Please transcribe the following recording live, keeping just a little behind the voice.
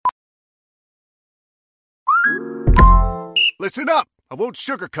Listen up. I won't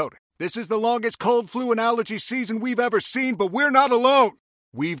sugarcoat it. This is the longest cold, flu, and allergy season we've ever seen, but we're not alone.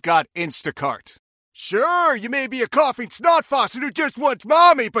 We've got Instacart. Sure, you may be a coughing snot faucet who just wants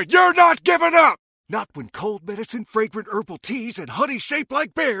mommy, but you're not giving up. Not when cold medicine, fragrant herbal teas, and honey shaped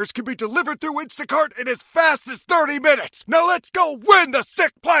like bears can be delivered through Instacart in as fast as 30 minutes. Now let's go win the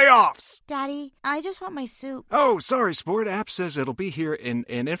sick playoffs. Daddy, I just want my soup. Oh, sorry, Sport. App says it'll be here in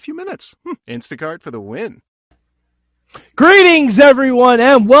a few minutes. Instacart for the win. Greetings, everyone,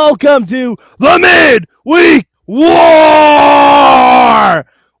 and welcome to the Midweek War!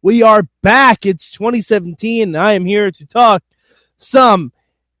 We are back. It's 2017, and I am here to talk some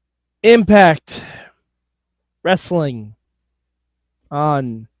Impact Wrestling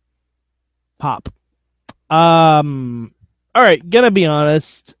on Pop. All right, gonna be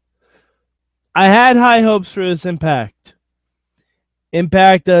honest. I had high hopes for this Impact.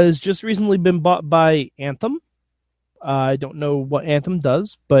 Impact has just recently been bought by Anthem. I don't know what Anthem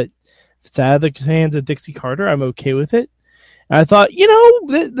does, but if it's out of the hands of Dixie Carter, I'm okay with it. And I thought,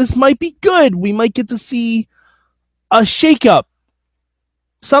 this might be good. We might get to see a shakeup.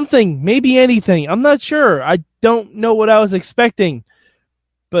 Something, maybe anything. I'm not sure. I don't know what I was expecting.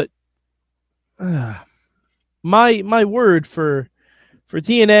 But my word for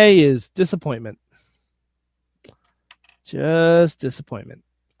TNA is disappointment. Just disappointment.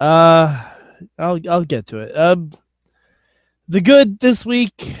 I'll get to it. The good this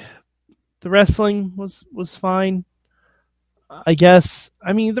week, the wrestling was fine, I guess.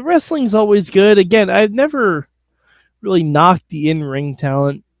 I mean, the wrestling's always good. Again, I've never really knocked the in-ring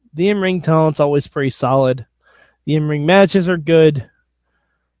talent. The in-ring talent's always pretty solid. The in-ring matches are good.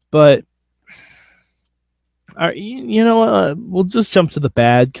 But, you know what? We'll just jump to the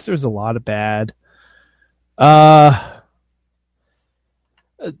bad, because there's a lot of bad. I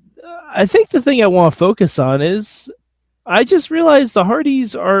think the thing I want to focus on is I just realized the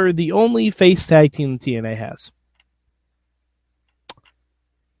Hardys are the only face tag team TNA has.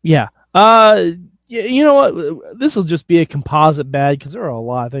 Yeah. You know what? This will just be a composite bad because there are a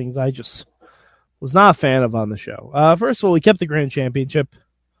lot of things I just was not a fan of on the show. First of all, we kept the Grand Championship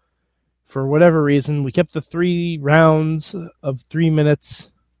for whatever reason. We kept the 3 rounds of 3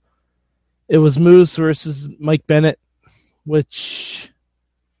 minutes. It was Moose versus Mike Bennett, which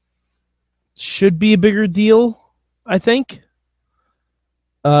should be a bigger deal, I think.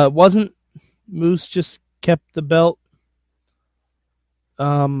 It wasn't. Moose just kept the belt.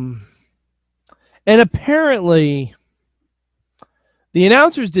 And apparently, the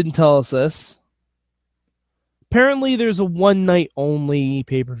announcers didn't tell us this. Apparently, there's a one-night-only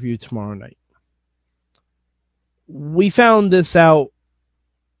pay-per-view tomorrow night. We found this out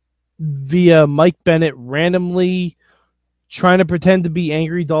via Mike Bennett randomly trying to pretend to be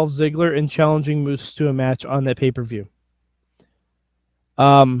angry Dolph Ziggler and challenging Moose to a match on that pay-per-view.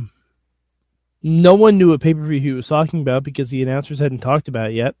 No one knew what pay-per-view he was talking about because the announcers hadn't talked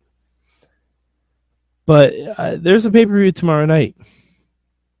about it yet. But there's a pay-per-view tomorrow night.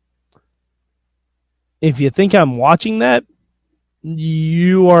 If you think I'm watching that,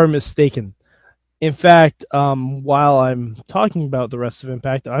 you are mistaken. In fact, while I'm talking about the rest of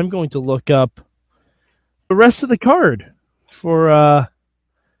Impact, I'm going to look up the rest of the card for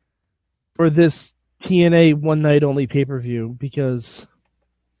this TNA one-night-only pay-per-view because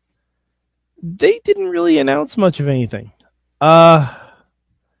they didn't really announce much of anything. Let's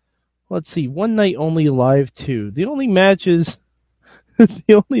see, one night only live 2. The only matches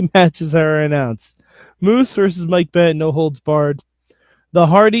that are announced: Moose versus Mike Bennett, no holds barred. The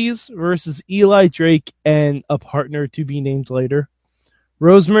Hardys versus Eli Drake and a partner to be named later.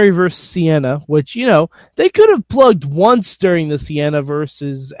 Rosemary versus Sienna, which, they could have plugged once during the Sienna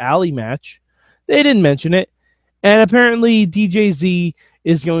versus Allie match. They didn't mention it. And apparently DJZ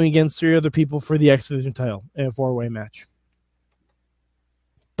is going against 3 other people for the X Division title in a 4-way match.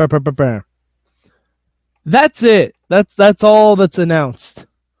 That's it. That's all that's announced.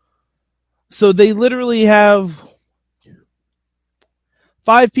 So they literally have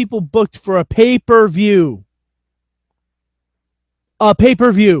 5 people booked for a pay-per-view. A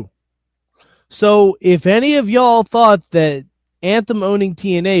pay-per-view. So if any of y'all thought that Anthem owning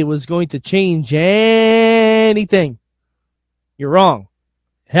TNA was going to change anything, you're wrong.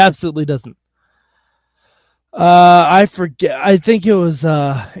 It absolutely doesn't. I forget. I think it was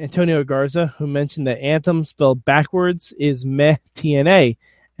Antonio Garza who mentioned that Anthem spelled backwards is meh TNA,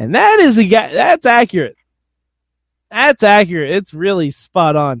 and that's accurate. That's accurate. It's really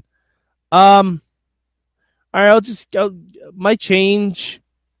spot on. All right, I'll just go. My change.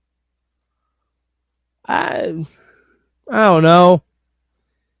 I don't know.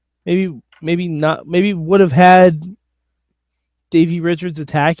 Maybe not. Maybe would have had Davey Richards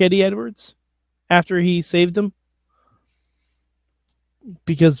attack Eddie Edwards after he saved him?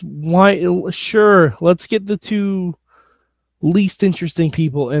 Because why? Sure, let's get the two least interesting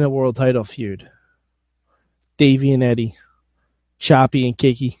people in a world title feud. Davey and Eddie. Choppy and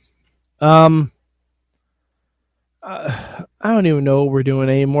Kiki. I don't even know what we're doing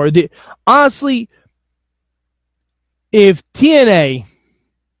anymore. Honestly, if TNA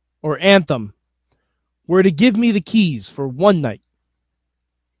or Anthem were to give me the keys for one night,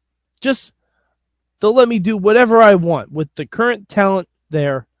 just to let me do whatever I want with the current talent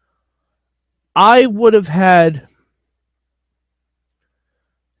there, I would have had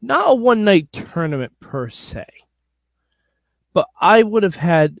not a one-night tournament per se, but I would have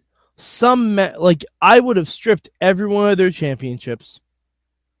had I would have stripped every one of their championships.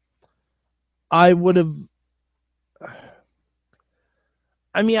 I would have.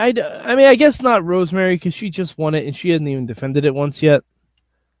 I guess not Rosemary because she just won it and she hasn't even defended it once yet.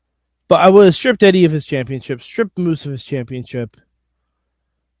 But I would have stripped Eddie of his championship, stripped Moose of his championship.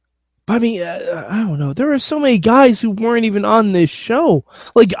 But I don't know. There are so many guys who weren't even on this show.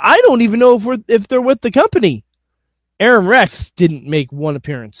 Like, I don't even know if they're with the company. Aaron Rex didn't make one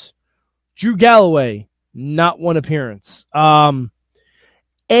appearance. Drew Galloway, not one appearance.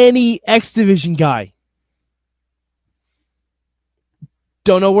 Any X Division guy,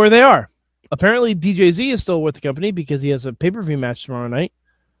 don't know where they are. Apparently, DJZ is still with the company because he has a pay-per-view match tomorrow night.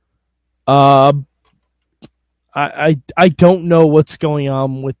 I don't know what's going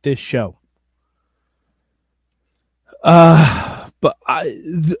on with this show. But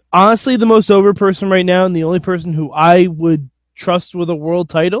honestly, the most over person right now, and the only person who I would trust with a world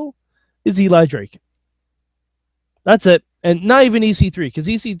title, is Eli Drake. That's it. And not even EC3, because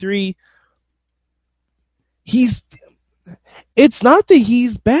EC3, it's not that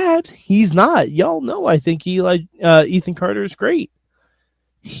he's bad. He's not. Y'all know I think Ethan Carter is great.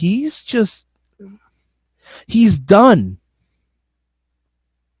 He's done.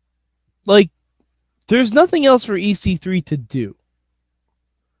 Like, there's nothing else for EC3 to do.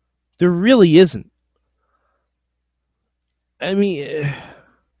 There really isn't. I mean,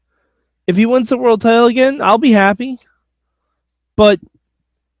 if he wins the world title again, I'll be happy. But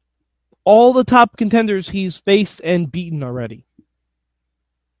all the top contenders he's faced and beaten already.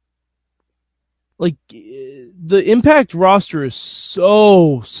 Like, the Impact roster is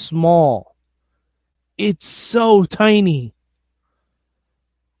so small. It's so tiny.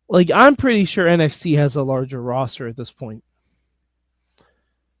 Like, I'm pretty sure NXT has a larger roster at this point.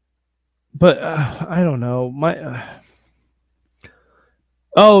 But, I don't know.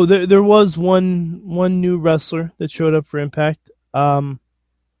 There was one new wrestler that showed up for Impact.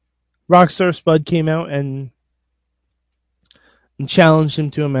 Rockstar Spud came out and challenged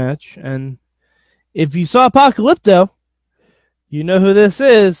him to a match. And if you saw Apocalypto, you know who this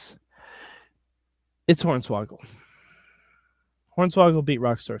is. It's Hornswoggle. Hornswoggle beat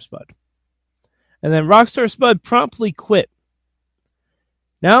Rockstar Spud. And then Rockstar Spud promptly quit.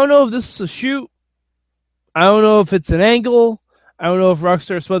 Now, I don't know if this is a shoot. I don't know if it's an angle. I don't know if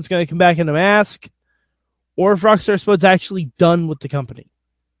Rockstar Spud's going to come back in a mask. Or if Rockstar Spud's actually done with the company.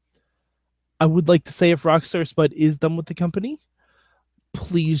 I would like to say if Rockstar Spud is done with the company,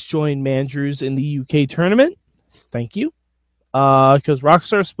 please join Mandrews in the UK tournament. Thank you. Because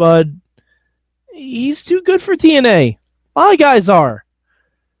Rockstar Spud, he's too good for TNA. A lot of guys are.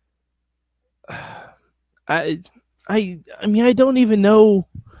 I mean, I don't even know.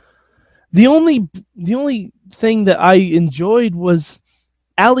 The only thing that I enjoyed was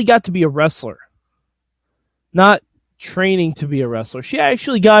Allie got to be a wrestler, not training to be a wrestler. She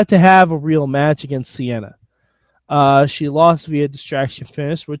actually got to have a real match against Sienna. She lost via distraction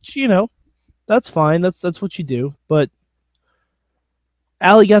finish, which, you know, that's fine. That's what you do. But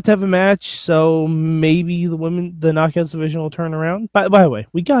Allie got to have a match, so maybe the knockouts division will turn around. By the way,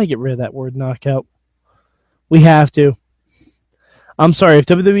 we gotta get rid of that word knockout. We have to. I'm sorry, if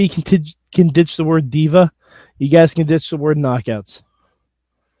WWE can ditch the word diva, you guys can ditch the word knockouts.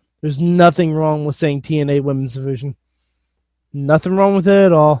 There's nothing wrong with saying TNA Women's Division. Nothing wrong with it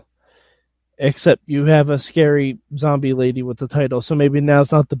at all. Except you have a scary zombie lady with the title, so maybe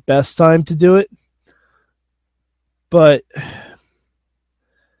now's not the best time to do it. But,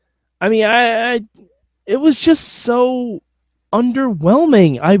 I mean, it was just so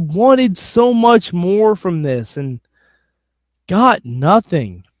underwhelming. I wanted so much more from this and got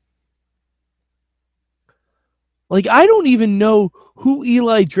nothing. Like, I don't even know who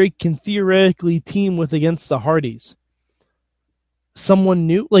Eli Drake can theoretically team with against the Hardys. Someone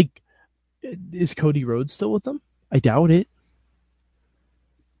new? Like, is Cody Rhodes still with them? I doubt it.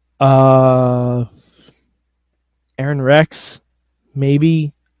 Aaron Rex.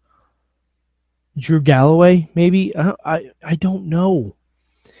 Maybe Drew Galloway, maybe. I don't know.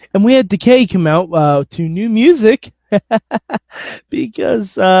 And we had Decay come out to new music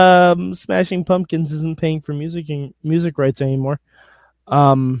because Smashing Pumpkins isn't paying for music rights anymore.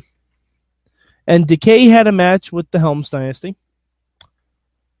 And Decay had a match with the Helms Dynasty.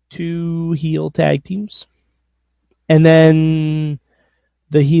 2 heel tag teams. And then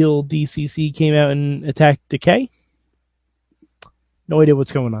the heel DCC came out and attacked Decay. No idea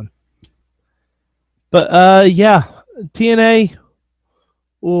what's going on. But, yeah, TNA.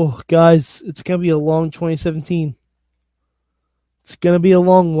 Oh, guys, it's going to be a long 2017. It's going to be a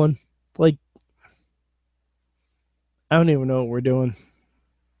long one. Like, I don't even know what we're doing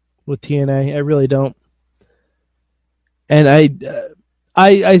with TNA. I really don't. And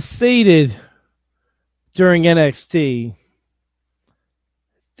I stated during NXT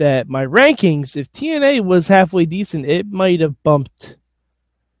that my rankings, if TNA was halfway decent, it might have bumped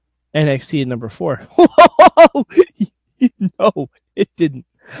NXT at number 4. No, it didn't.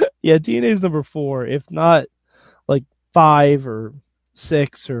 Yeah, TNA is number 4, if not like 5 or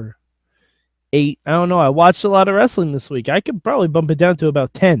 6 or 8. I don't know. I watched a lot of wrestling this week. I could probably bump it down to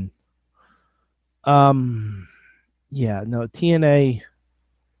about 10. Yeah, no, TNA.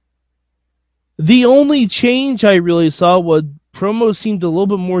 The only change I really saw was promos seemed a little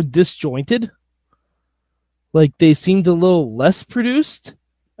bit more disjointed. Like they seemed a little less produced.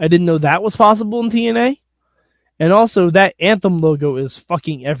 I didn't know that was possible in TNA. And also that Anthem logo is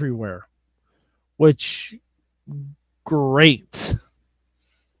fucking everywhere. Which, great.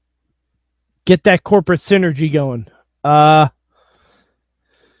 Get that corporate synergy going. Other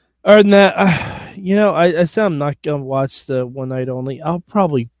than that, I said I'm not going to watch the One Night Only. I'll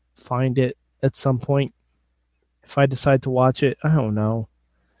probably find it at some point. If I decide to watch it, I don't know.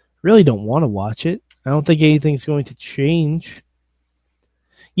 Really don't want to watch it. I don't think anything's going to change.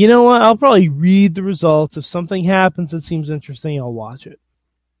 You know what? I'll probably read the results. If something happens that seems interesting, I'll watch it.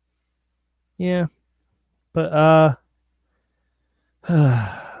 Yeah. But,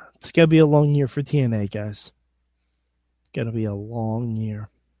 it's going to be a long year for TNA, guys. It's going to be a long year.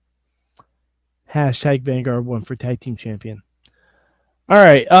 Hashtag Vanguard 1 for Tag Team Champion. All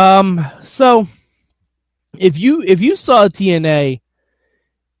right. So if you saw TNA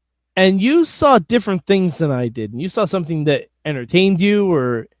and you saw different things than I did, and you saw something that entertained you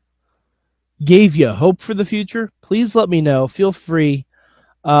or gave you hope for the future, please let me know. Feel free.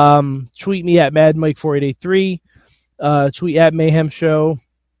 Tweet me at MadMike4883. Tweet at Mayhem Show.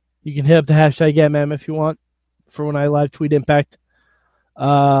 You can hit up the hashtag @Mayhem if you want for when I live tweet Impact.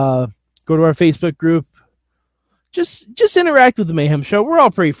 Go to our Facebook group. Just interact with the Mayhem Show. We're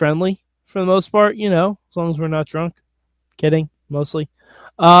all pretty friendly for the most part, as long as we're not drunk. Kidding, mostly.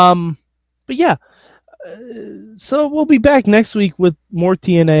 But yeah. So we'll be back next week with more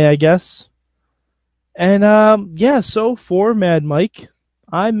TNA, I guess. And so for Mad Mike,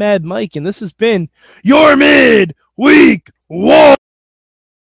 I'm Mad Mike, and this has been your Midweek War.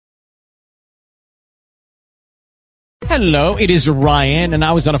 Hello, it is Ryan, and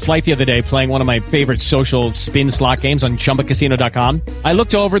I was on a flight the other day playing one of my favorite social spin slot games on ChumbaCasino.com. I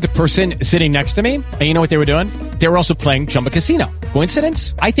looked over at the person sitting next to me, and you know what they were doing? They were also playing Chumba Casino.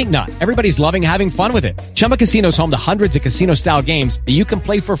 Coincidence? I think not. Everybody's loving having fun with it. Chumba Casino is home to hundreds of casino-style games that you can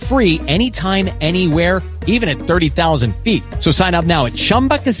play for free anytime, anywhere, even at 30,000 feet. So sign up now at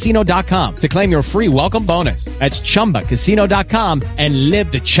ChumbaCasino.com to claim your free welcome bonus. That's ChumbaCasino.com and live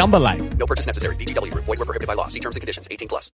the Chumba life. No purchase necessary. VGW. Void where prohibited by law. See terms and conditions. 18+.